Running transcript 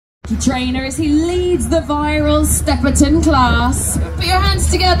trainer as he leads the viral Stepperton class. Put your hands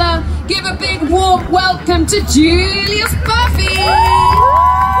together, give a big warm welcome to Julius Buffy!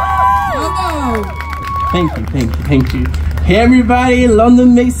 Thank you. Hey everybody in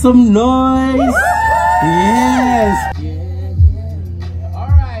London, make some noise! Yes!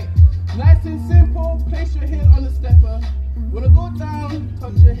 Alright, nice and simple, place your heel on the stepper. We're gonna go down,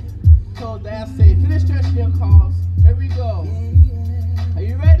 touch your toe, that's it. Finish stretching your calves. Here we go. Are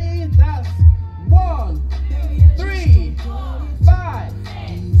you ready? That's 1, 3, 5,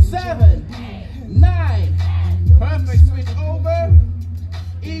 7, 9. Perfect, switch over.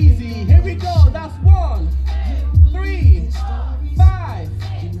 Easy. Here we go. That's 1, 3, 5,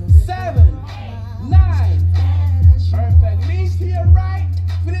 7, 9. Perfect. Lean to your right.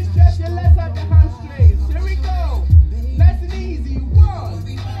 Finish stretch your left side, the hamstrings. Here we go. Nice and easy. 1,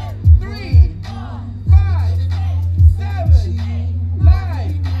 3, 5, 7,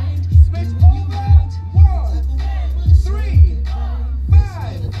 9. Switch over. 1, 3,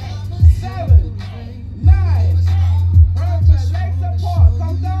 5, 7, 9. Perfect. Legs apart.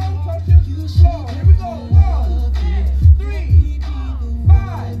 Come down. Touch your floor. Here we go. 1, 3,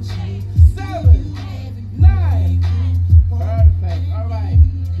 5, 7, 9. Perfect. All right.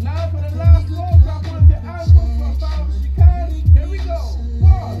 Now for the last one, grab one of your ankles for as far as you can. Here we go.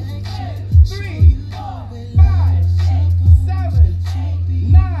 1, 3, 5, 7,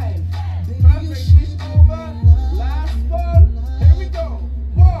 9. Perfect. Switch over. Last one. Here we go.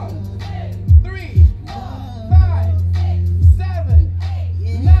 1, 3, 5, 7,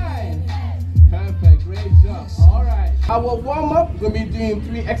 9. Perfect. Great job. All right. Our warm up, we're going to be doing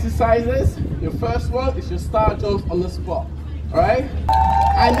 3 exercises. Your first one is your star jumps on the spot. All right.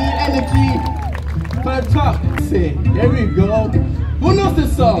 I need energy for the top. Say, here we go. Who knows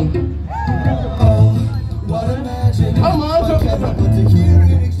this song? Come on,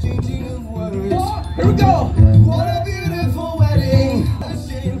 here we go. What a beautiful wedding.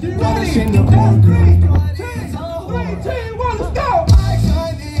 You ready? 3, 2, 1, let's go.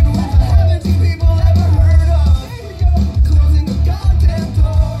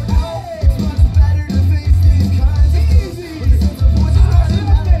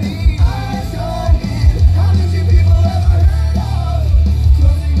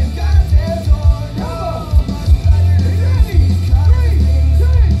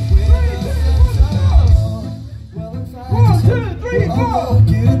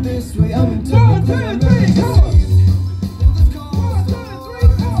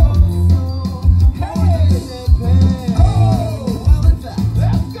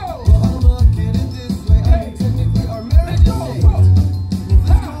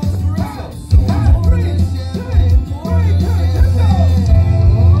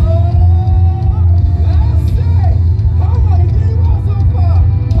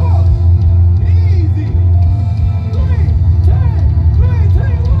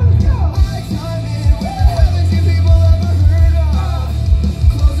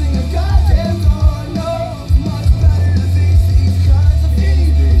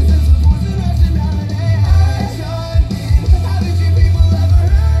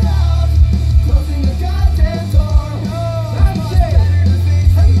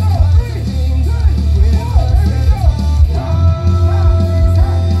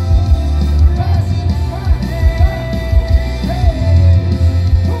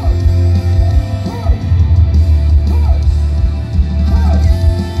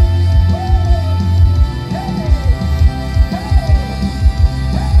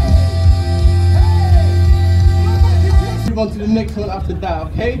 On to the next one after that,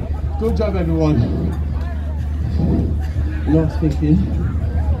 okay? Good job, everyone. You know what I'm thinking?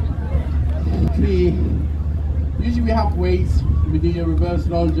 3. Usually we have weights. We do your reverse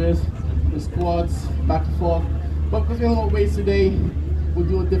lunges, the squats, back and forth. But because we don't have weights today, we'll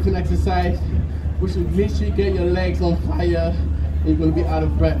do a different exercise, which will literally get your legs on fire and you're going to be out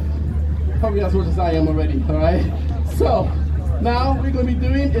of breath. Probably as much as I am already, alright? So, now what we're going to be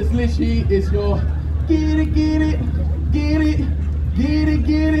doing is literally your get it, get it. Get it, get it,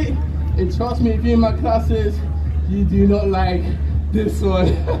 get it. And trust me, if you're in my classes, you do not like this one.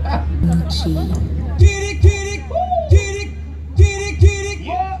 Get it, get it, get it, get it, get it,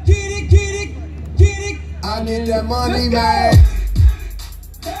 get it, get it, get it. I need that money, man.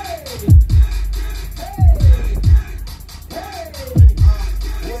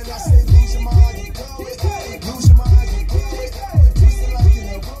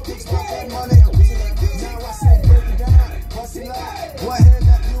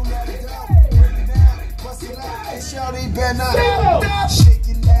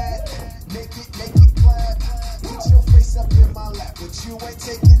 Shaking that, make it clap. Put your face up in my lap, but you ain't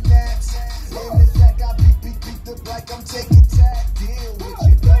taking that. like I'm taking tag deal with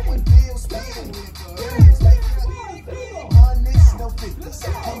you. Going deal spill with her. Girls making up hundreds, no fifties.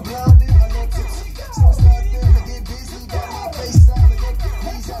 I'm blonde and I'm not tipsy. So it's nothing to get busy. Got my face out of your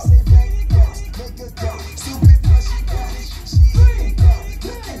knees. I say bank bucks, make a go. Stupid plus she got it. She ain't go.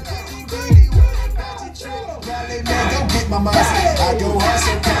 Looking like you really worried about your trick. Valley man, go get my mind. I go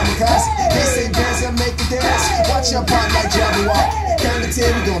hustle, kamikaze. They say bands that make a dance. Watch your pop like Jaguar. Count to 10,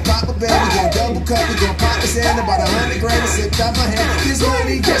 we gon' pop a bell, we gon' double cup, we gon' pop his hand. About 100 grams, slipped out my hand. This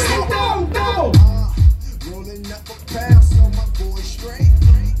money just won't go. Rolling up a pound, so my boy straight.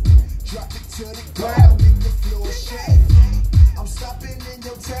 Drop it to the ground, make the floor shake. I'm stopping in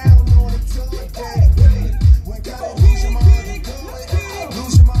your town on a tour day. When gotta lose your mind, you do it.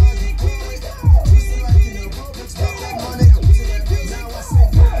 Lose your mind, you do it. Twisting like in the Rolex, got that money. Now I say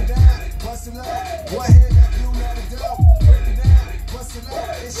break it down, bust it up. What head that you let it go? Break it down, bust it up.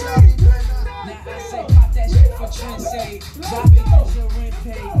 It's shawty burn up. Now I say pop that shit for trend say. Drop it cause your rent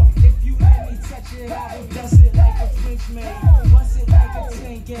paid. If you let me touch it, I will dust it like a French maid. Bust it like a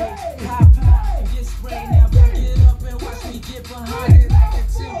 10 gauge. High power, get sprayed. Now back it up and watch me get behind it like a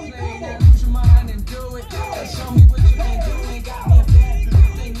 10 play. Now lose your mind and do it. And show me what you can do. Ain't got me a bad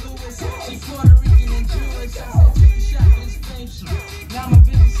thing, Louis. She Puerto Rican and Jewish. I said take a shot for this flame shit. Now my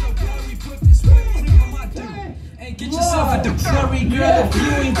business so blurry. Put this white cream on my dude. And get yourself a flurry, girl. If you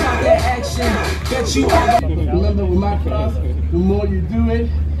ain't got that action, bet you are. Remember with my class, the more you do it,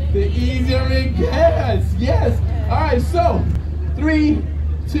 the easier it gets. Yes. All right, so 3,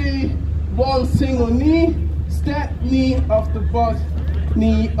 2, 1, single knee, step, knee off the box,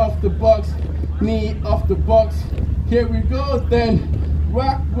 knee off the box, knee off the box. Here we go. Then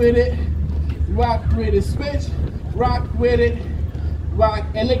rock with it, switch, rock with it, rock,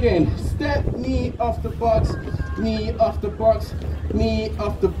 and again, step, knee off the box, knee off the box, knee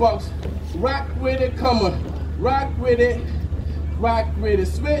off the box. Rock with it, come on, rock with it,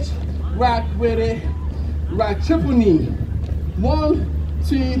 switch, rock with it, rock triple knee. 1,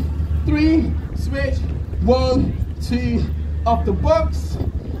 2, 3, switch. 1, 2, off the box,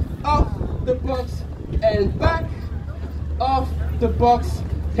 and back, off the box.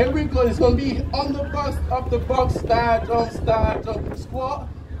 Here we go. It's gonna be on the box, off the box, start jump, squat,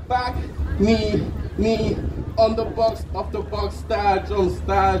 back, knee, on the box, off the box, start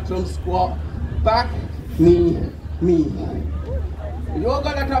jump, squat, back, knee. You all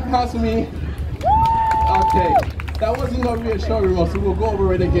got that clap hands for me? Okay, that wasn't no reassuring one, so we'll go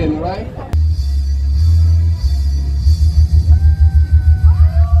over it again, right?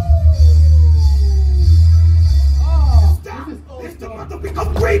 Oh, this is the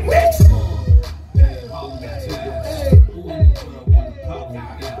motherfucking great mix!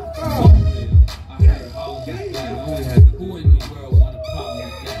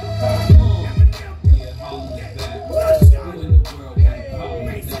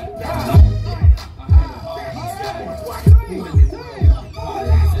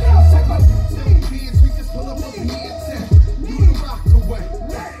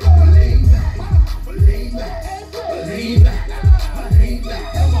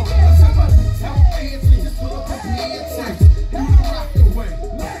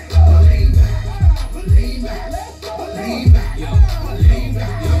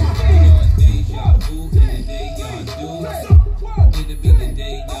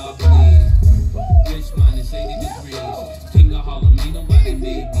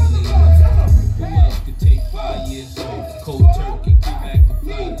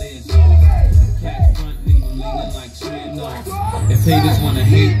 If haters wanna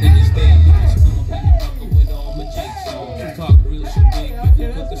hate, then it's their loss. Come up in the bucket with all my jakes on. Talk real shit big, you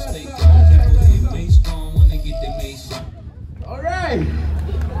can cook a steak on. People get mace gone when they get their mace on. Alright,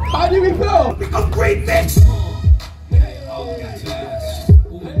 how do we go? A great mix!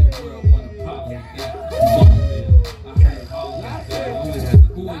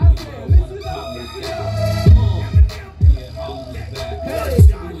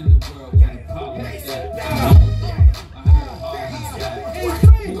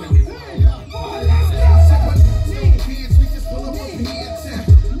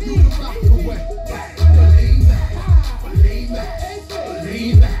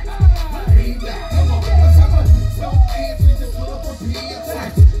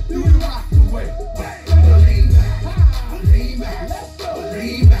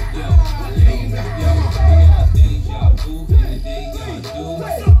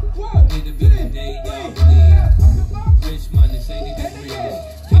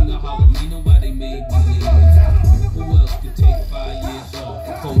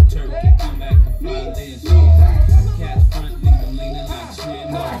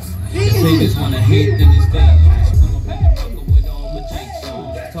 Haters wanna hate, then it's their loss.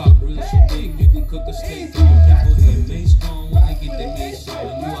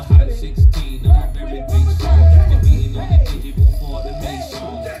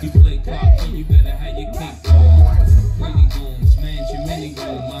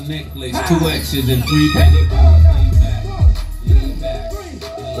 necklace, 2 X's and 3 penny bars. Lean back, lean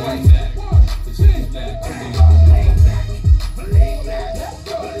back, the cheese back, lean back, lean back,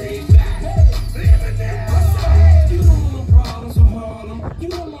 lean back, leave it down. You don't want no problems with Harlem. You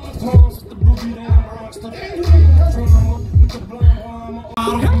don't want no problems with the boogie down Bronx. You don't want drama with the blonde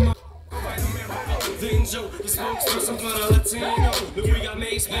armor. The spokesperson for the Latino. Look, we got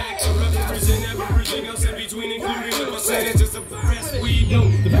Mace back to represent everything else in between, including the percentages of the rest we know.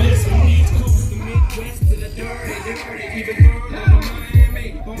 The best from the East Coast, the Midwest to the dirty, even further to Miami,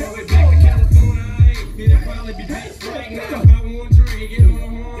 all the way back to California. It'll probably be based right now. If I want Dre, get on the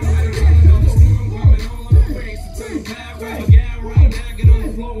horn, running on the storm, coming all on the way. So turn back, grab a guy right now, get on the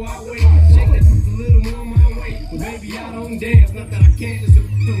floor, I'll wait. Shake that a little more my way, but baby I don't dance, not that I can't, just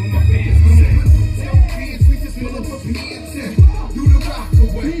throw my pants. Do the rock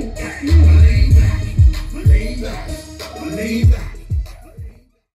away.